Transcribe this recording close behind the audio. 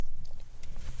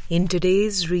In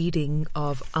today's reading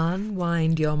of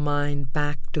Unwind Your Mind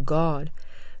Back to God,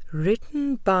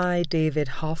 written by David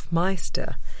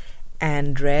Hoffmeister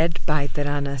and read by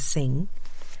Tarana Singh,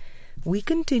 we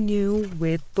continue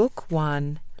with Book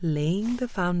 1, Laying the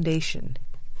Foundation.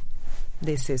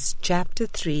 This is Chapter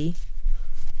 3,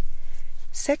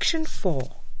 Section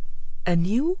 4, A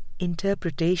New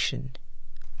Interpretation,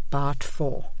 Part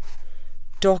 4,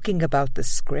 talking about the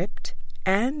script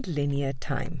and linear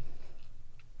time.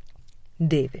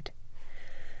 David,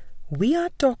 we are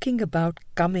talking about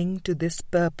coming to this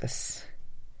purpose.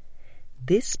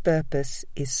 This purpose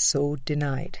is so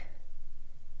denied.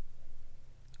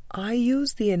 I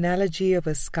use the analogy of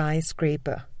a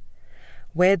skyscraper,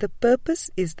 where the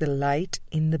purpose is the light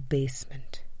in the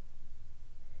basement.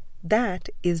 That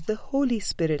is the Holy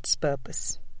Spirit's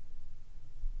purpose.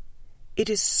 It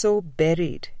is so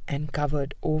buried and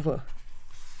covered over.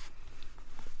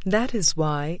 That is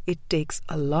why it takes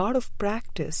a lot of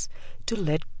practice to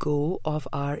let go of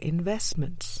our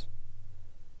investments.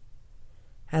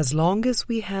 As long as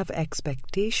we have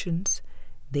expectations,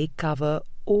 they cover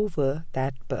over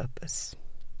that purpose.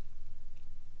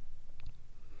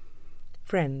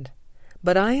 Friend,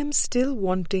 but I am still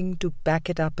wanting to back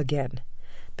it up again,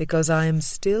 because I am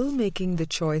still making the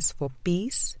choice for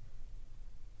peace.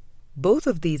 Both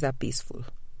of these are peaceful.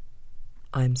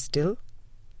 I am still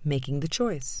making the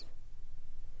choice.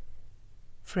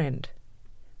 Friend,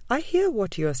 I hear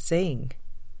what you are saying.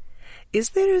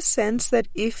 Is there a sense that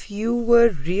if you were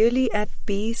really at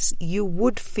peace, you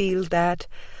would feel that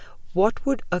what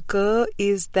would occur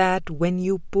is that when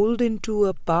you pulled into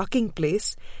a parking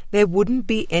place, there wouldn't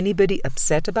be anybody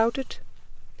upset about it?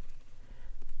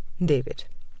 David,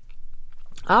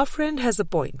 our friend has a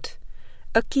point,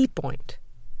 a key point.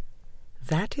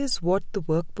 That is what the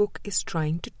workbook is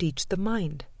trying to teach the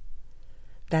mind.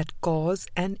 That cause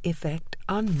and effect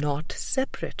are not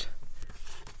separate.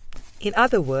 In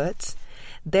other words,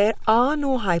 there are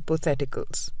no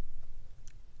hypotheticals.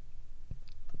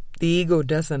 The ego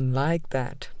doesn't like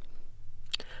that.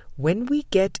 When we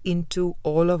get into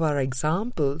all of our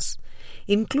examples,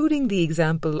 including the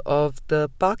example of the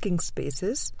parking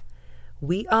spaces,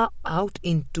 we are out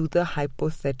into the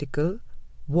hypothetical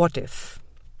what if.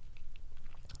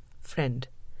 Friend,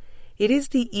 it is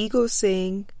the ego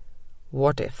saying,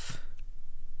 what if?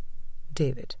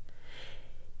 David,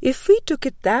 if we took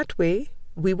it that way,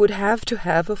 we would have to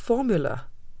have a formula,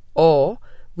 or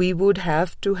we would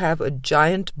have to have a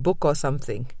giant book or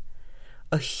something,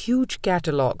 a huge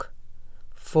catalogue,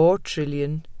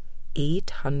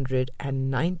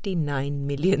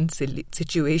 4,899,000,000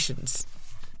 situations.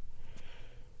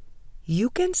 You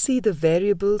can see the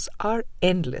variables are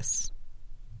endless.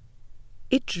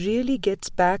 It really gets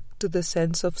back to the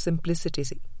sense of simplicity.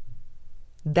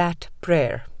 That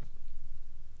prayer.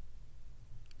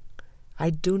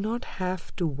 I do not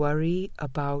have to worry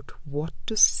about what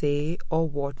to say or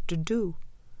what to do,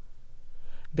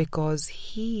 because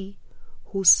He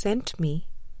who sent me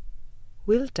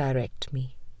will direct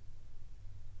me.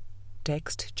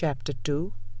 Text chapter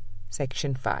 2,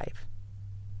 section 5.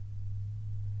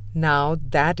 Now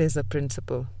that is a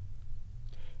principle.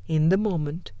 In the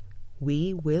moment,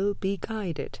 we will be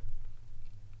guided.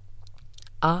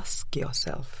 Ask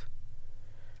yourself,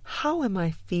 how am I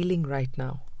feeling right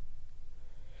now?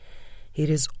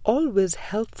 It is always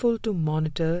helpful to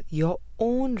monitor your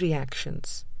own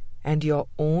reactions and your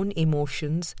own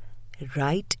emotions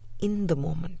right in the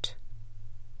moment.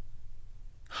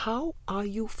 How are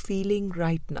you feeling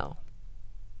right now?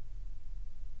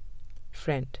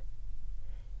 Friend,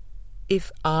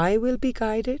 if I will be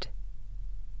guided,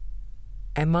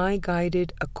 am I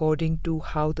guided according to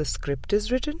how the script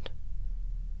is written?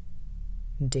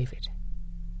 David,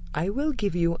 I will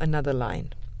give you another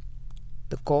line.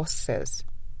 The Course says,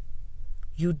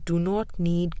 you do not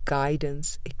need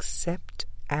guidance except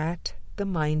at the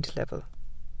mind level.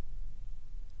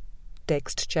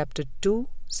 Text chapter 2,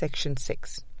 section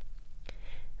 6.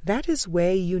 That is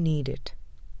where you need it.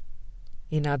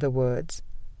 In other words,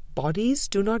 bodies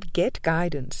do not get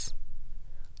guidance.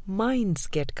 Minds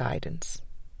get guidance.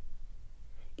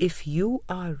 If you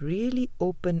are really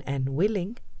open and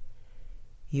willing,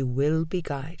 you will be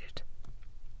guided.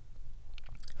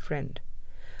 Friend,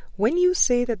 when you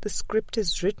say that the script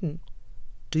is written,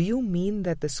 do you mean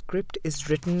that the script is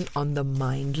written on the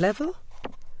mind level?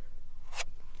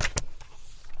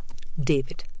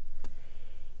 David,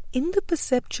 in the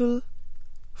perceptual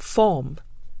form,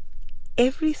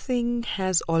 everything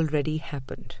has already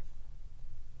happened.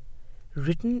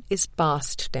 Written is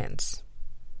past tense.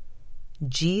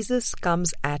 Jesus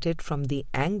comes at it from the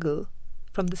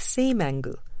same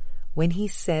angle, when he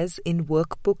says in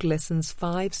workbook lessons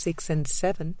 5, 6 and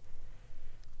 7,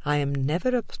 I am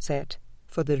never upset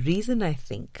for the reason I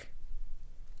think.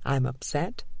 I am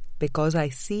upset because I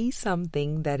see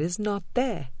something that is not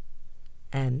there,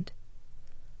 and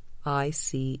I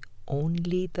see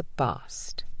only the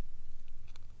past.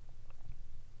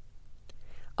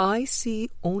 I see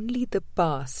only the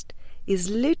past is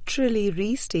literally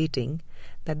restating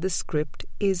that the script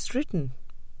is written.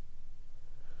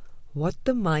 What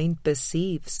the mind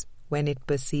perceives when it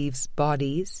perceives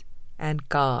bodies and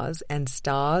cars and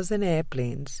stars and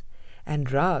airplanes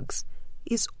and rugs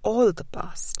is all the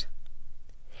past.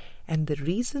 And the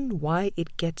reason why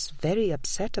it gets very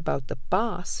upset about the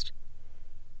past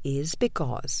is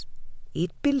because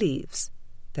it believes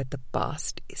that the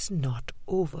past is not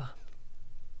over.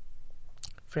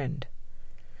 Friend,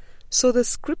 so the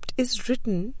script is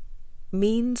written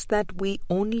means that we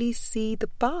only see the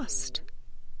past.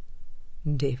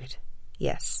 David,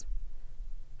 yes.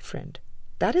 Friend,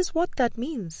 that is what that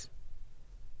means.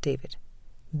 David,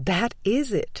 that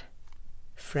is it.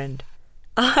 Friend,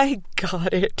 I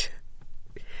got it.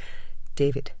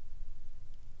 David,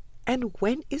 and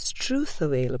when is truth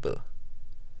available?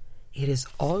 It is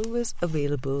always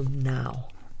available now.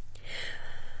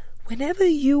 Whenever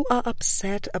you are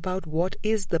upset about what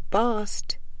is the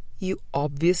past, you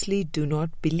obviously do not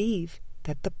believe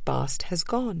that the past has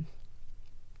gone.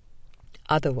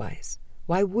 Otherwise,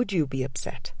 why would you be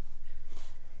upset?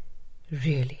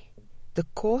 Really, the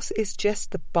Course is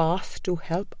just the path to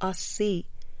help us see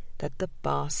that the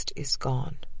past is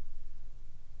gone.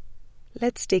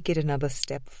 Let's take it another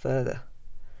step further,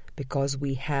 because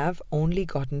we have only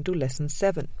gotten to Lesson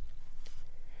 7.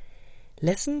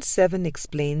 Lesson 7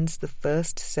 explains the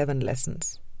first 7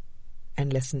 lessons,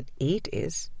 and Lesson 8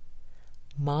 is,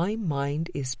 My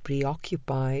mind is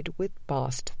preoccupied with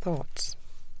past thoughts.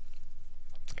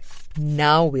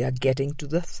 Now we are getting to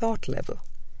the thought level.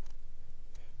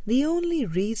 The only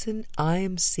reason I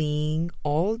am seeing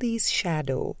all these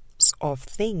shadows of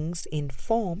things in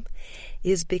form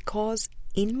is because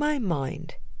in my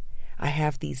mind I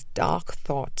have these dark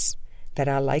thoughts that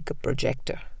are like a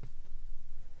projector.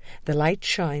 The light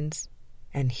shines,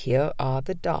 and here are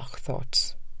the dark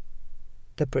thoughts,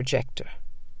 the projector,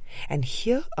 and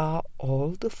here are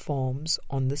all the forms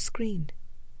on the screen.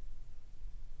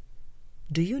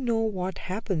 Do you know what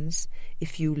happens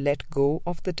if you let go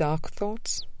of the dark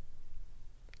thoughts?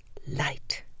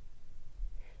 Light.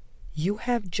 You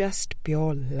have just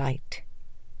pure light,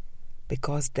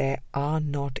 because there are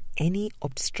not any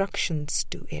obstructions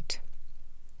to it.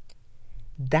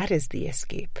 That is the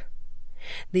escape.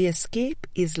 The escape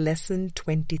is Lesson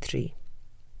 23.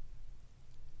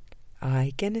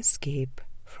 I can escape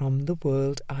from the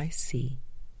world I see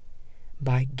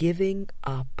by giving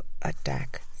up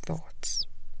attack thoughts.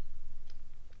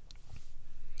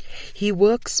 He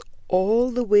works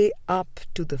all the way up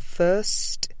to the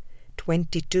first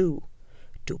 22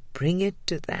 to bring it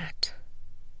to that.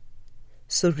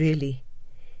 So really,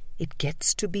 it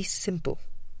gets to be simple.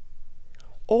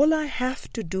 All I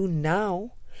have to do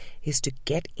now is to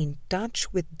get in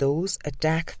touch with those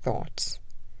attack thoughts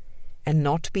and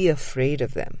not be afraid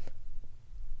of them.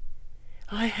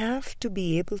 I have to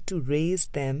be able to raise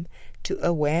them to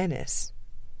awareness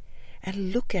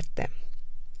and look at them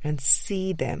and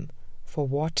see them for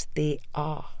what they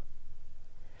are.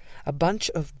 A bunch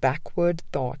of backward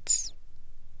thoughts,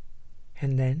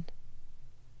 and then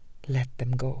let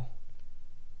them go.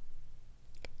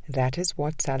 That is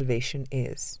what salvation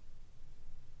is.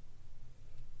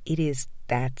 It is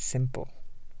that simple.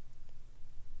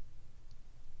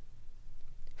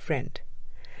 Friend,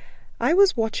 I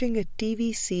was watching a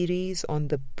TV series on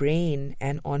the brain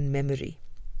and on memory.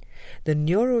 The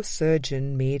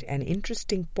neurosurgeon made an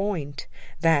interesting point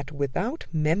that without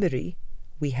memory,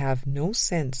 we have no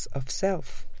sense of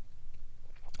self,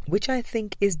 which I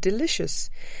think is delicious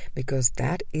because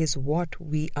that is what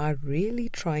we are really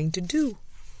trying to do,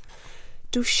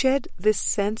 to shed this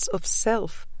sense of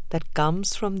self that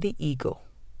comes from the ego.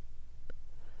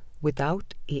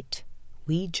 Without it,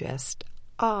 we just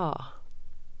are.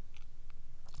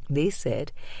 They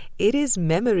said it is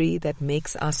memory that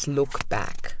makes us look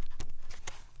back.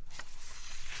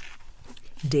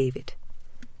 David,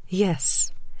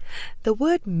 yes. The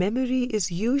word memory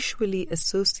is usually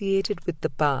associated with the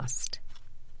past.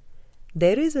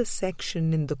 There is a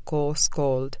section in the Course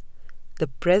called the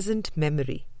present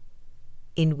memory,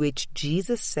 in which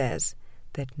Jesus says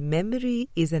that memory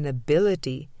is an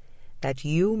ability that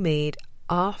you made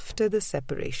after the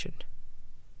separation.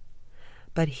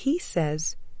 But he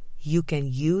says you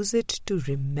can use it to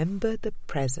remember the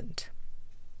present.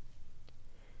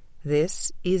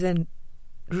 This is a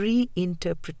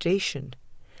reinterpretation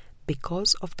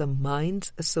because of the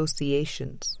mind's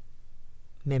associations,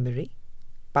 memory,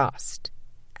 past,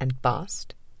 and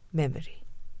past, memory.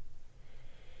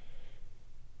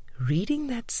 Reading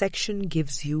that section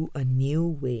gives you a new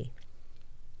way.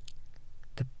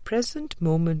 The present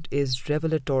moment is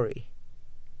revelatory.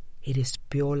 It is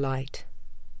pure light.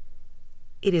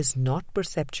 It is not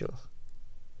perceptual.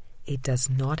 It does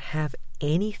not have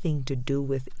anything to do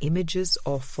with images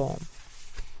or form.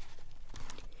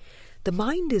 The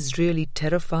mind is really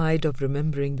terrified of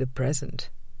remembering the present.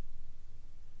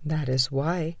 That is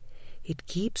why it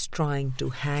keeps trying to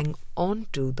hang on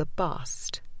to the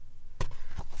past.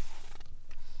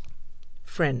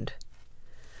 Friend,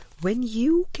 when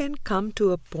you can come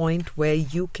to a point where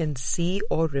you can see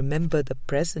or remember the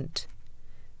present,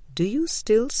 do you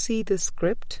still see the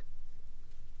script?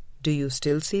 Do you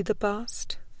still see the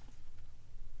past?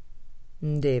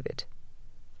 David,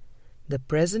 the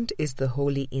present is the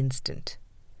holy instant,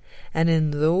 and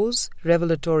in those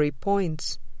revelatory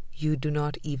points you do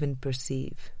not even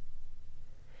perceive.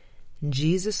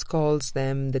 Jesus calls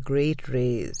them the great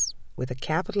rays, with a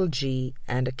capital G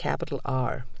and a capital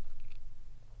R.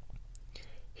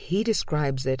 He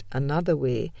describes it another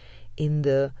way in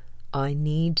the I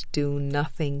need do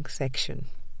nothing section.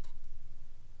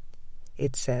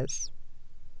 It says,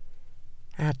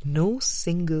 at no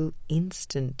single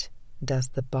instant does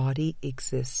the body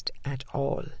exist at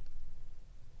all.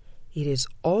 It is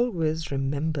always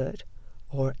remembered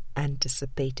or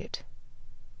anticipated.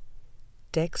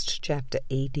 Text chapter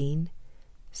 18,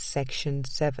 section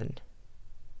 7.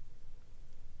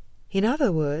 In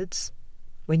other words,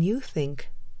 when you think,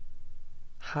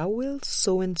 how will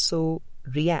so-and-so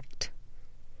react?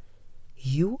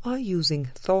 You are using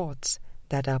thoughts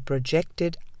that are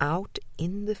projected out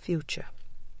in the future.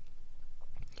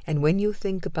 And when you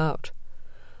think about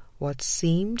what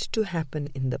seemed to happen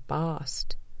in the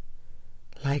past,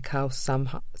 like how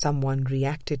someone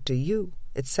reacted to you,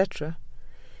 etc.,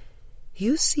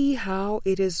 you see how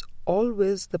it is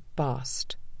always the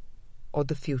past or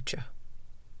the future.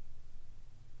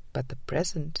 But the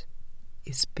present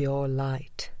is pure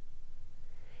light.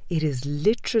 It is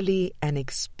literally an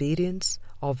experience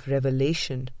of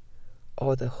revelation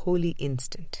or the holy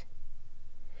instant.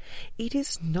 It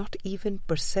is not even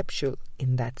perceptual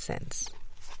in that sense.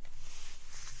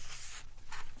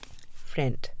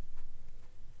 Friend,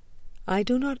 I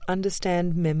do not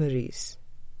understand memories.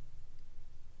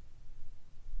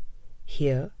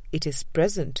 Here it is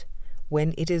present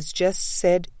when it is just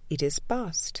said it is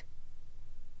past.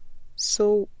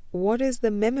 So what is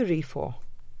the memory for?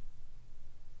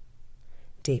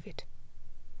 David,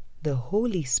 the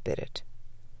Holy Spirit,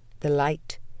 the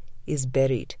light, is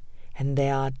buried, and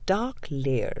there are dark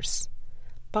layers,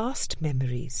 past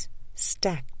memories,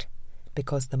 stacked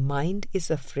because the mind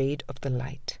is afraid of the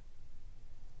light.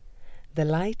 The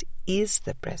light is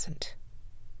the present.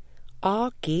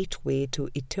 Our gateway to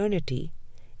eternity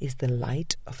is the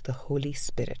light of the Holy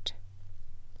Spirit.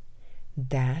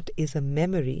 That is a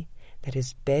memory that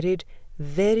is buried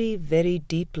very, very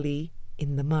deeply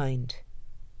in the mind.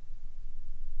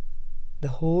 The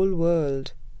whole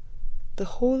world, the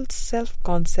whole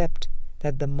self-concept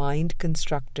that the mind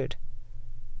constructed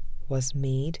was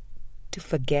made to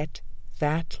forget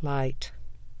that light.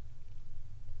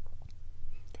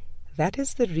 That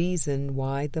is the reason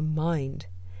why the mind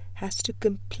has to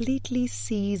completely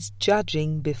cease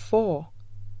judging before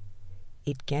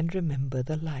it can remember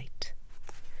the light.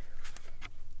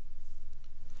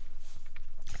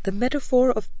 The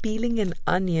metaphor of peeling an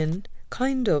onion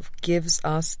kind of gives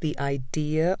us the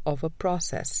idea of a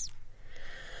process.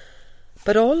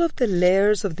 But all of the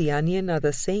layers of the onion are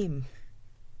the same.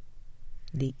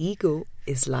 The ego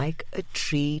is like a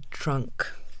tree trunk.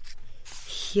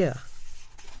 Here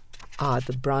are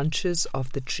the branches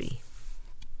of the tree.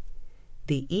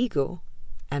 The ego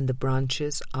and the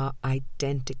branches are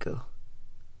identical.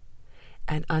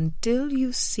 And until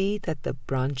you see that the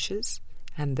branches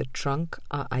and the trunk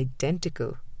are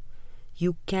identical,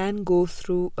 you can go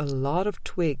through a lot of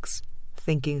twigs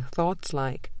thinking thoughts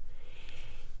like,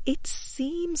 it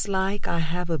seems like I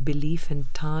have a belief in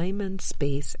time and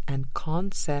space and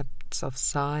concepts of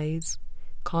size,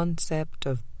 concept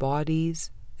of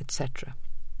bodies, etc.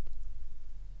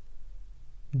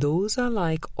 Those are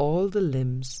like all the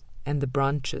limbs and the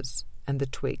branches and the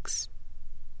twigs.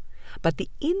 But the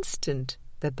instant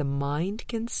that the mind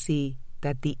can see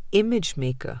that the image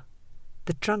maker,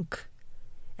 the trunk,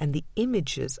 and the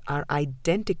images are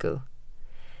identical,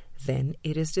 then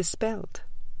it is dispelled.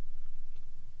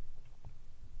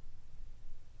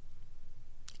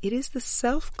 It is the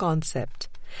self-concept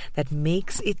that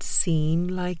makes it seem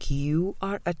like you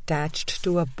are attached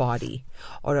to a body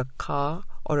or a car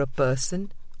or a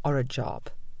person or a job.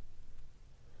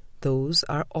 Those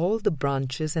are all the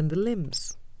branches and the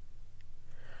limbs.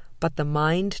 But the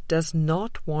mind does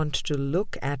not want to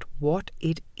look at what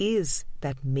it is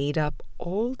that made up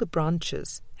all the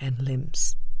branches and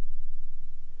limbs.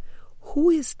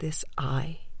 Who is this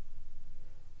I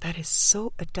that is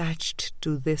so attached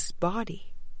to this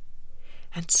body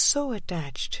and so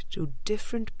attached to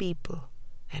different people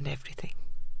and everything?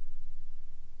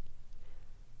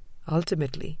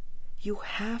 Ultimately, you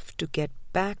have to get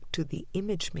back to the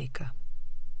image maker.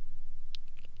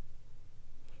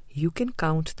 You can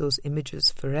count those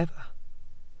images forever.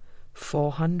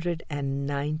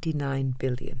 499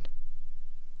 billion.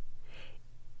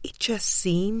 It just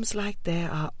seems like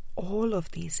there are all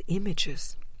of these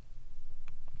images.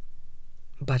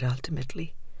 But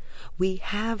ultimately, we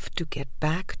have to get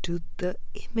back to the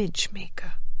image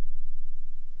maker.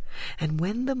 And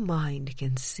when the mind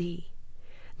can see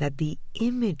that the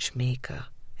image maker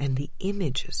and the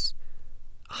images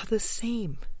are the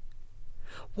same,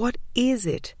 what is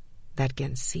it that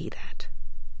can see that?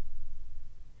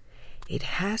 It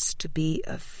has to be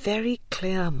a very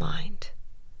clear mind,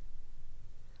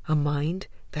 a mind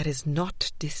that is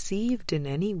not deceived in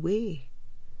any way,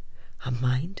 a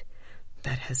mind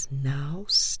that has now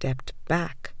stepped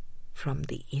back from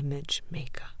the image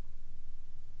maker.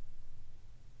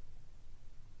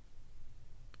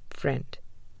 Friend,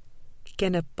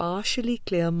 can a partially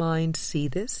clear mind see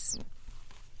this?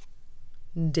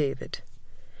 David,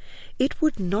 it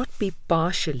would not be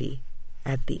partially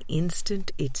at the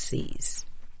instant it sees.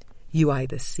 You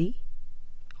either see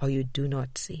or you do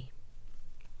not see.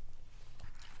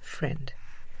 Friend,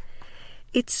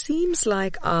 it seems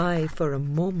like I, for a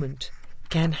moment,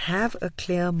 can have a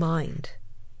clear mind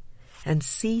and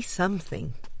see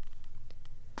something.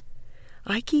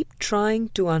 I keep trying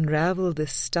to unravel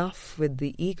this stuff with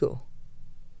the ego,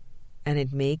 and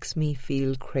it makes me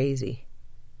feel crazy.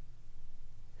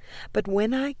 But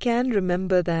when I can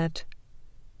remember that,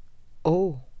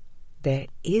 oh, there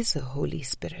is a Holy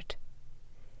Spirit,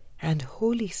 and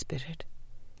Holy Spirit,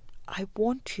 I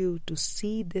want you to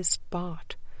see this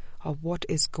part of what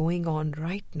is going on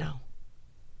right now,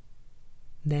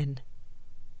 then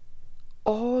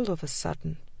all of a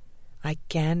sudden I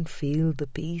can feel the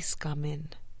peace come in.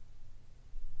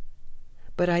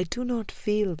 But I do not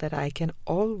feel that I can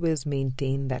always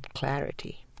maintain that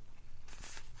clarity.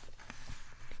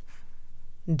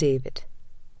 David,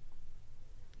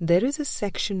 there is a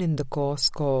section in the course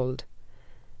called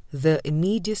The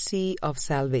Immediacy of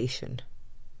Salvation,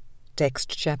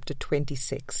 text chapter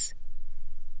 26,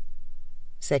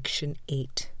 section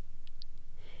 8.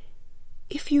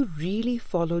 If you really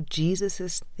follow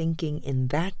Jesus' thinking in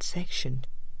that section,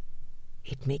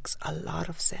 it makes a lot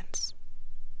of sense.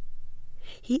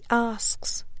 He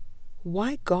asks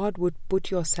why God would put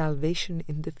your salvation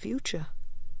in the future.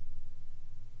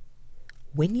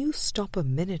 When you stop a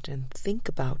minute and think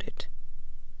about it,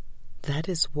 that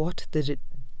is what the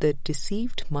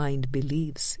deceived mind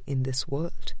believes in this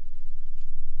world.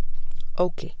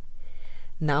 Okay,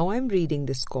 now I'm reading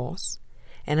this course,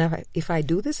 and if I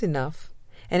do this enough,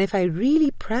 and if I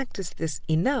really practice this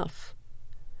enough,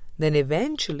 then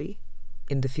eventually,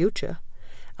 in the future,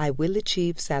 I will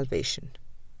achieve salvation,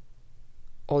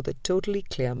 or the totally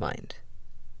clear mind.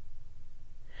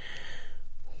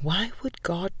 Why would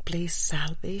God place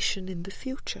salvation in the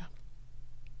future?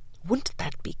 Wouldn't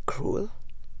that be cruel?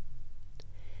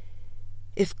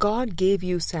 If God gave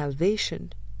you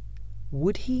salvation,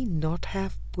 would He not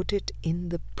have put it in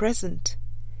the present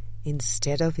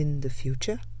instead of in the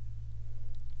future?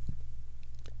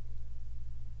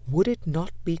 Would it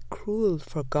not be cruel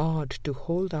for God to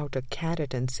hold out a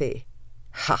carrot and say,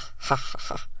 "Ha, ha, ha,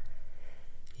 ha,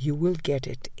 you will get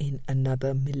it in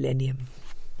another millennium"?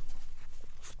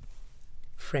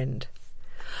 Friend,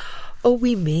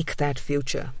 we make that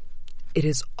future. It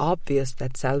is obvious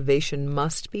that salvation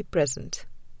must be present.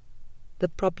 The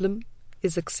problem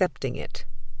is accepting it.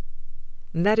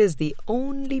 And that is the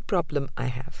only problem I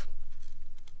have.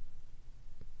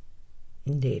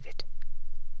 David,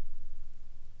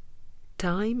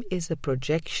 time is a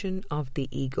projection of the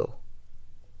ego.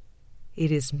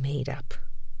 It is made up.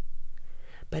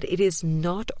 But it is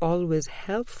not always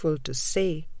helpful to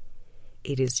say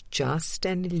it is just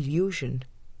an illusion,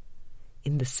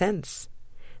 in the sense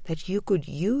that you could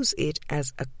use it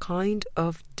as a kind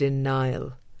of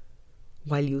denial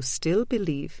while you still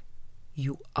believe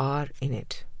you are in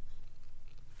it.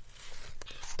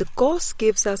 The Course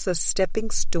gives us a stepping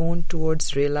stone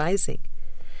towards realizing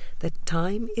that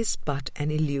time is but an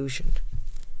illusion,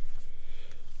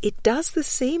 It does the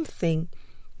same thing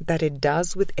that it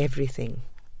does with everything,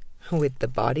 with the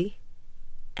body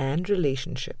and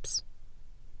relationships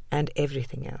and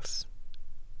everything else.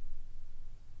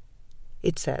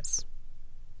 It says,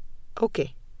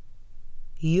 okay,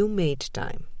 you made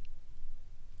time.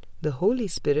 The Holy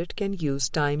Spirit can use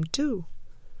time too.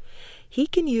 He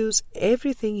can use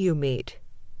everything you made.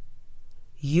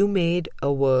 You made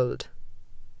a world.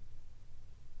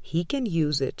 He can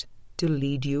use it to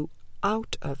lead you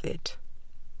out of it.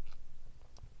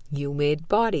 You made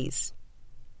bodies.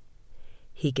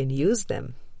 He can use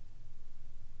them.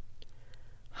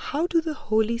 How do the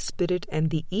Holy Spirit and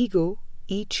the ego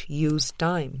each use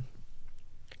time?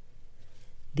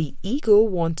 The ego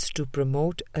wants to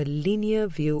promote a linear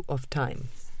view of time.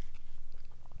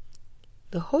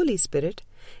 The Holy Spirit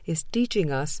is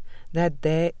teaching us that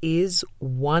there is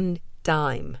one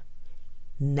time,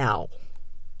 now.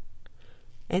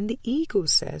 And the ego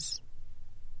says,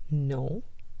 no,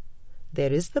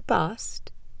 there is the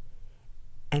past,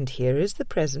 and here is the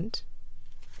present,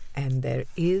 and there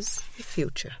is the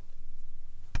future.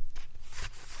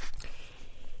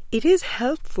 It is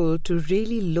helpful to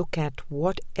really look at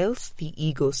what else the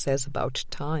ego says about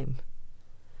time,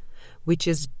 which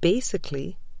is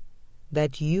basically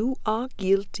that you are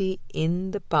guilty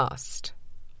in the past.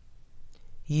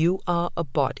 You are a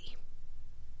body.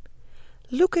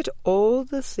 Look at all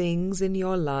the things in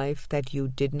your life that you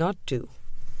did not do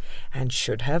and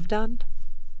should have done,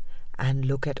 and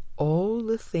look at all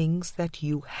the things that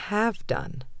you have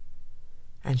done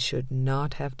and should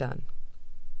not have done.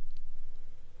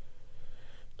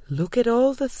 Look at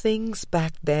all the things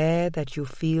back there that you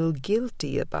feel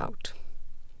guilty about.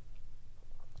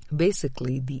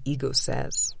 Basically, the ego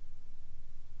says,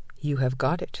 you have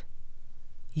got it.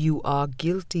 You are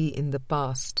guilty in the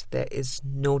past. There is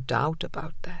no doubt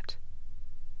about that.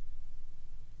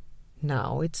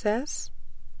 Now it says,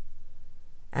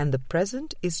 and the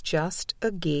present is just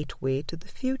a gateway to the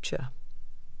future.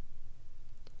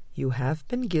 You have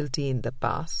been guilty in the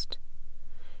past.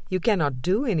 You cannot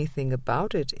do anything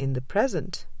about it in the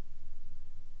present.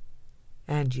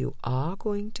 And you are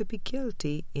going to be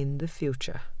guilty in the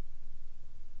future.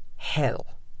 Hell.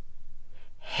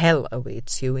 Hell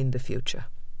awaits you in the future.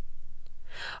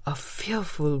 A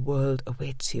fearful world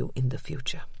awaits you in the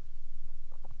future.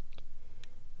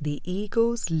 The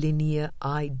ego's linear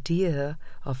idea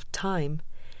of time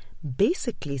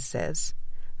basically says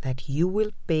that you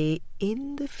will pay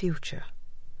in the future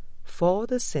for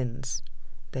the sins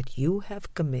that you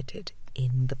have committed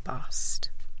in the past.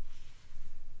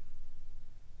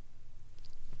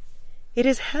 It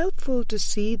is helpful to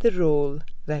see the role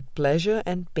that pleasure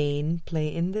and pain play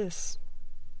in this.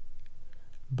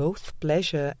 Both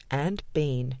pleasure and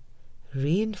pain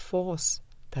reinforce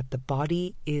that the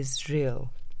body is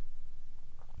real.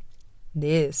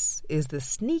 This is the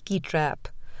sneaky trap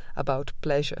about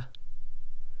pleasure.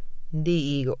 The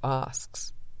ego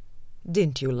asks,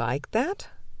 didn't you like that?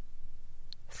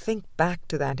 Think back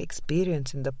to that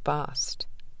experience in the past.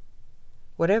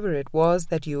 Whatever it was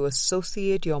that you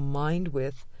associate your mind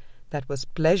with that was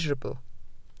pleasurable,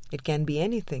 it can be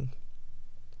anything.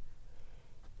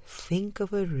 Think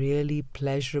of a really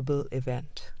pleasurable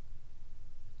event.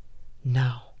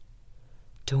 Now,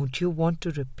 don't you want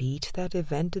to repeat that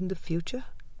event in the future?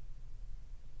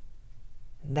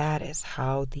 That is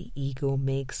how the ego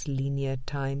makes linear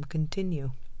time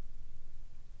continue.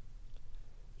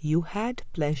 You had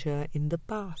pleasure in the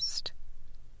past.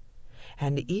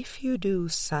 And if you do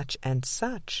such and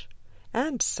such,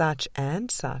 and such and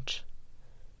such,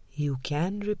 you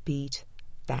can repeat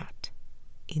that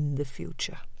in the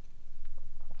future.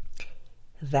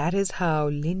 That is how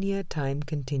linear time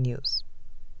continues.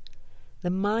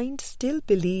 The mind still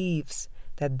believes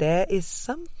that there is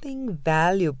something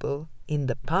valuable in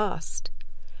the past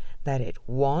that it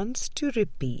wants to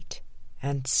repeat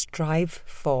and strive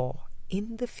for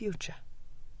in the future.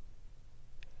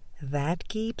 That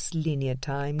keeps linear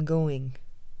time going.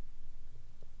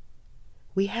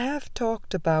 We have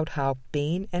talked about how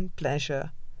pain and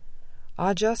pleasure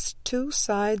are just two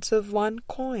sides of one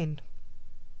coin.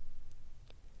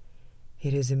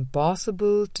 It is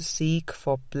impossible to seek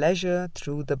for pleasure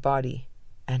through the body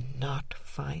and not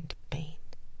find pain.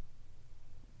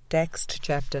 Text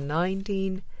chapter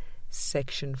 19,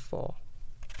 section 4.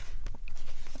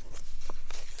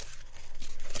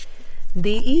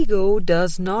 The ego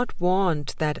does not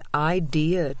want that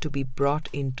idea to be brought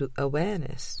into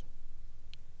awareness.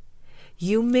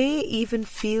 You may even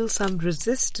feel some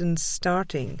resistance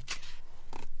starting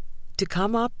to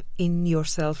come up in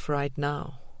yourself right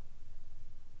now.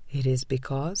 It is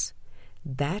because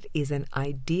That is an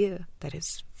idea that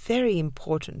is very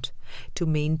important to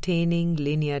maintaining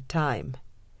linear time.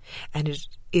 And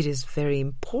it is very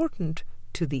important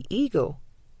to the ego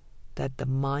that the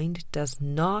mind does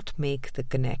not make the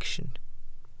connection.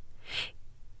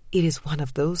 It is one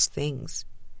of those things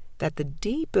that the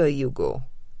deeper you go,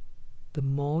 the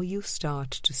more you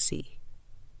start to see.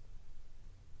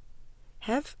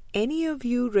 Have any of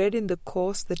you read in the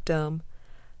course the term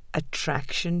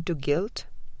attraction to guilt?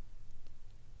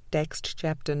 Text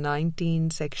chapter 19,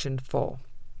 section 4.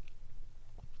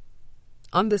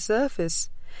 On the surface,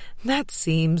 that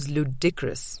seems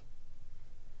ludicrous.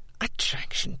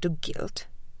 Attraction to guilt?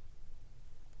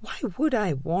 Why would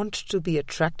I want to be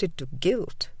attracted to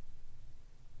guilt?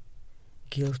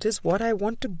 Guilt is what I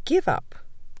want to give up.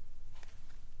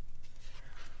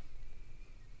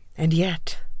 And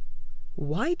yet,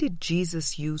 why did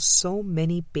Jesus use so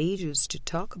many pages to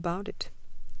talk about it?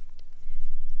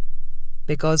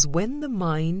 Because when the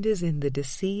mind is in the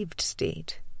deceived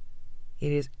state,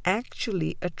 it is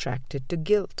actually attracted to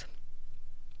guilt.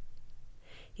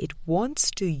 It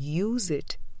wants to use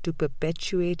it to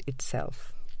perpetuate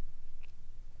itself.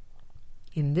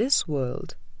 In this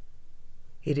world,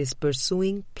 it is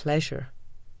pursuing pleasure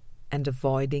and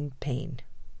avoiding pain.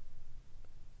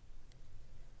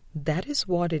 That is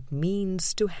what it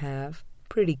means to have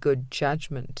pretty good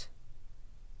judgment.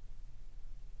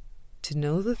 To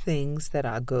know the things that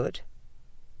are good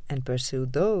and pursue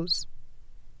those,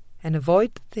 and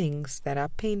avoid the things that are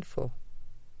painful.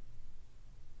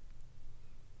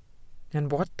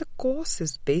 And what the Course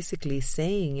is basically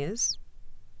saying is,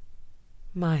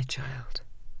 my child,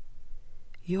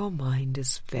 your mind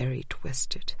is very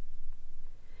twisted.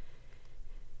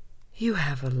 You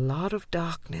have a lot of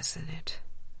darkness in it,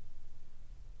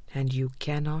 and you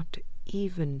cannot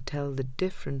even tell the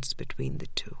difference between the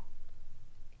two.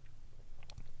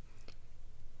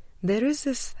 There is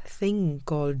this thing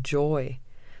called joy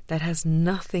that has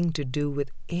nothing to do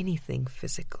with anything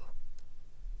physical.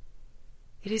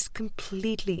 It is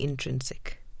completely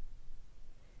intrinsic.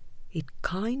 It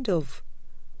kind of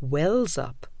wells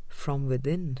up from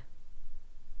within.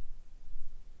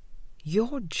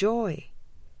 Your joy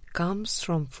comes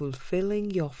from fulfilling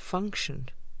your function.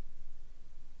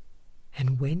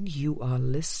 And when you are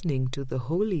listening to the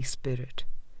Holy Spirit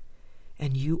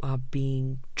and you are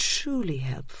being truly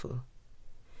helpful,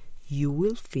 you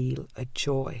will feel a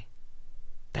joy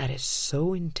that is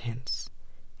so intense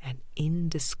and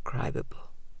indescribable.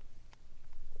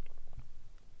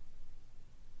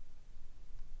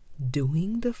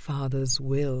 Doing the Father's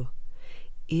will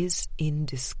is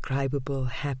indescribable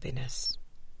happiness.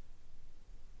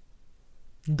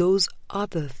 Those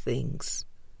other things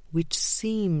which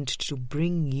seemed to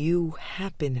bring you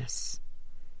happiness,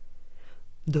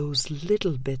 those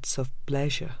little bits of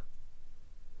pleasure,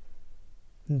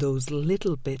 those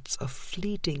little bits of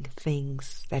fleeting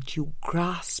things that you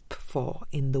grasp for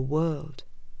in the world,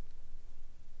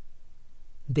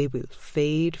 they will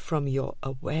fade from your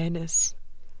awareness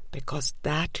because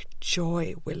that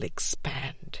joy will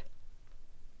expand.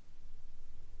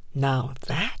 Now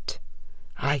that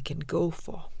I can go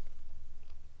for.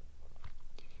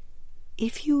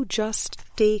 If you just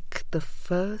take the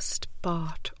first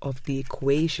part of the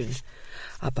equation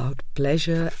about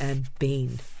pleasure and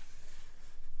pain,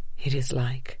 it is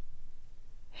like,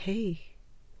 hey,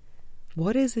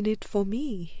 what is in it for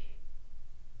me?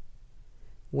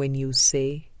 When you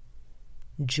say,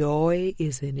 joy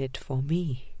is in it for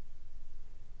me,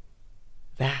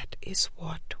 that is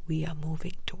what we are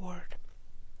moving toward.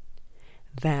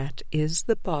 That is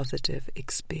the positive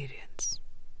experience.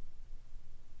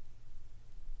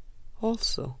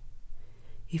 Also,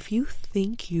 if you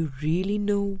think you really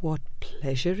know what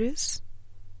pleasure is,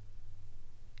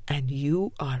 and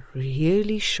you are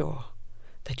really sure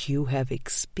that you have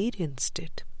experienced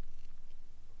it,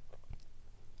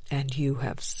 and you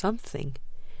have something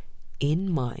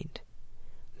in mind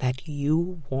that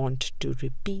you want to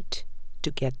repeat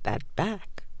to get that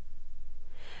back,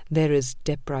 there is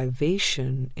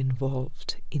deprivation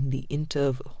involved in the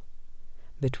interval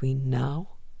between now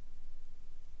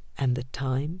and the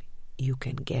time you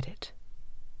can get it.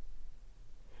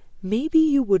 Maybe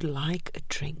you would like a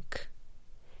drink,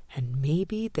 and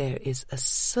maybe there is a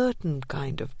certain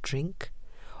kind of drink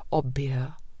or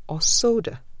beer or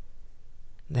soda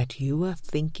that you are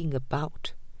thinking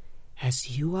about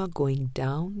as you are going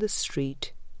down the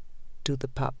street to the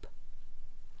pub.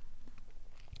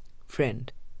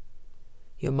 Friend,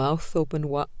 your mouth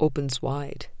opens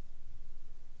wide.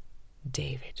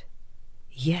 David,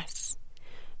 yes,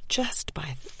 just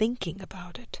by thinking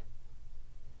about it.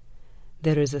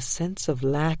 There is a sense of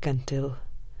lack until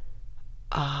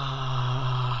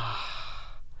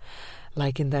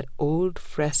Like in that old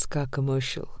Fresca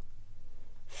commercial.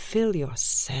 Fill your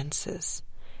senses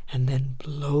and then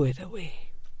blow it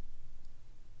away.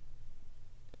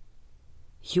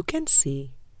 You can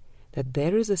see that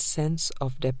there is a sense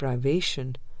of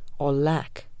deprivation or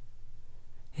lack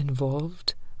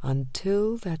involved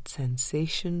until that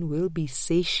sensation will be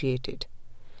satiated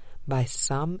by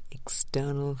some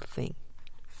external thing.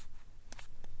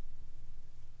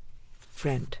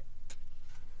 Friend,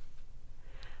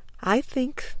 I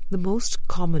think the most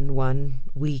common one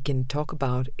we can talk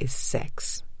about is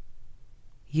sex,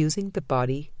 using the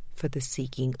body for the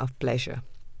seeking of pleasure,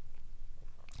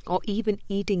 or even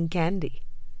eating candy.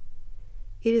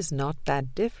 It is not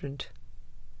that different.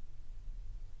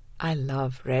 I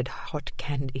love red hot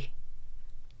candy.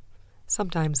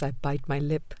 Sometimes I bite my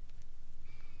lip.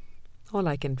 All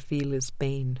I can feel is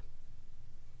pain.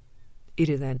 It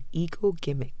is an ego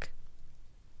gimmick.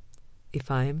 If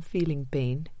I am feeling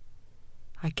pain,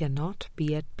 I cannot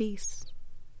be at peace.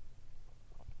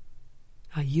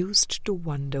 I used to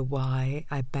wonder why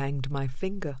I banged my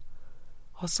finger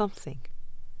or something.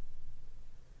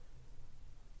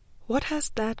 What has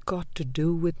that got to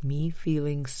do with me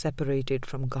feeling separated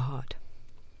from God?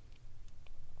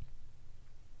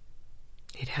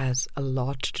 It has a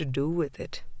lot to do with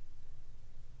it.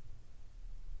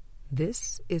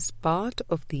 This is part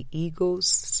of the ego's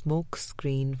smoke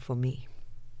screen for me.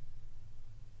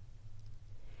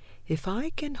 If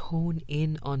I can hone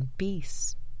in on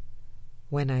peace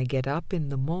when I get up in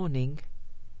the morning,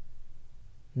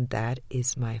 that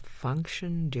is my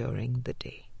function during the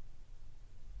day.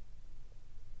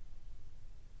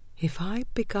 If I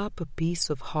pick up a piece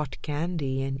of hot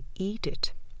candy and eat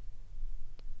it,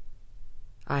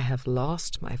 I have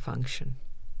lost my function.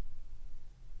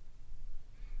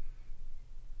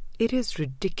 It is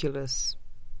ridiculous,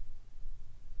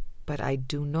 but I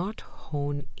do not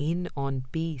hone in on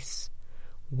peace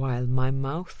while my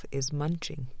mouth is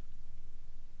munching.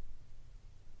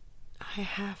 I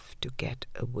have to get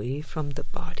away from the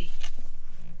body.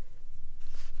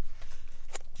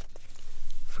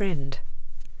 Friend,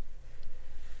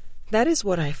 that is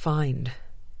what I find.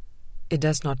 It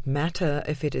does not matter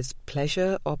if it is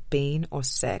pleasure or pain or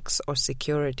sex or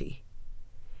security.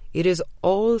 It is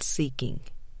all seeking.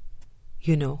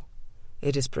 You know,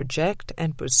 it is project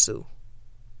and pursue.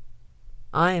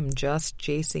 I am just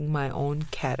chasing my own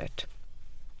carrot.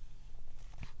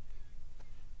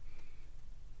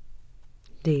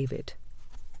 David,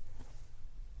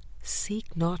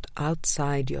 seek not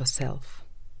outside yourself.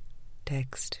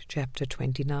 Text, chapter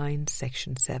 29,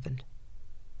 section 7.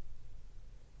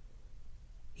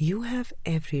 You have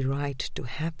every right to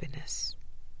happiness.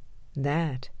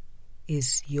 That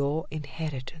is your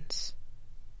inheritance.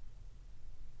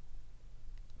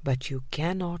 But you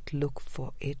cannot look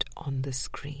for it on the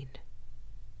screen.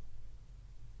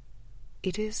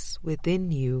 It is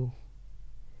within you.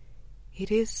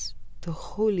 It is the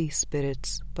Holy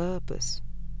Spirit's purpose.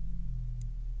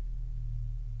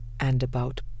 And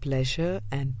about pleasure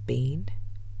and pain,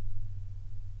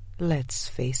 let's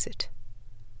face it.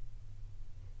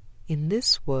 In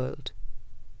this world,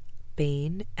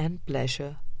 pain and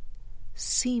pleasure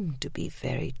seem to be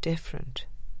very different.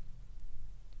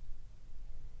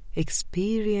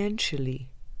 Experientially,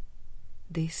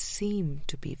 they seem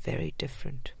to be very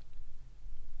different.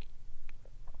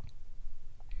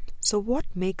 So what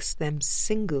makes them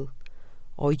single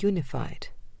or unified?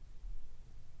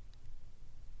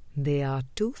 They are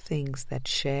two things that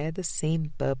share the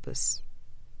same purpose.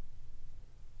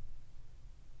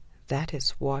 That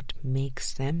is what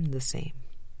makes them the same.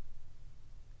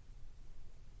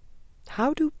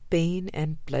 How do pain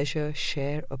and pleasure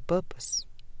share a purpose?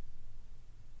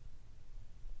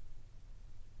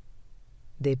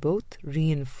 They both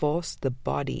reinforce the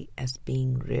body as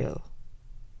being real.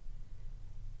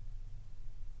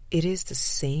 It is the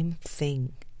same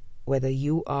thing whether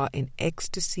you are in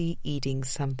ecstasy eating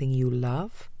something you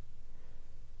love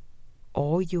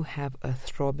or you have a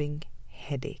throbbing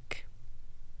headache.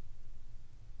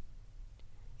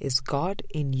 Is God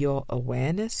in your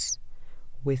awareness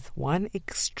with one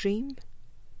extreme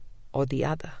or the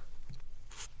other?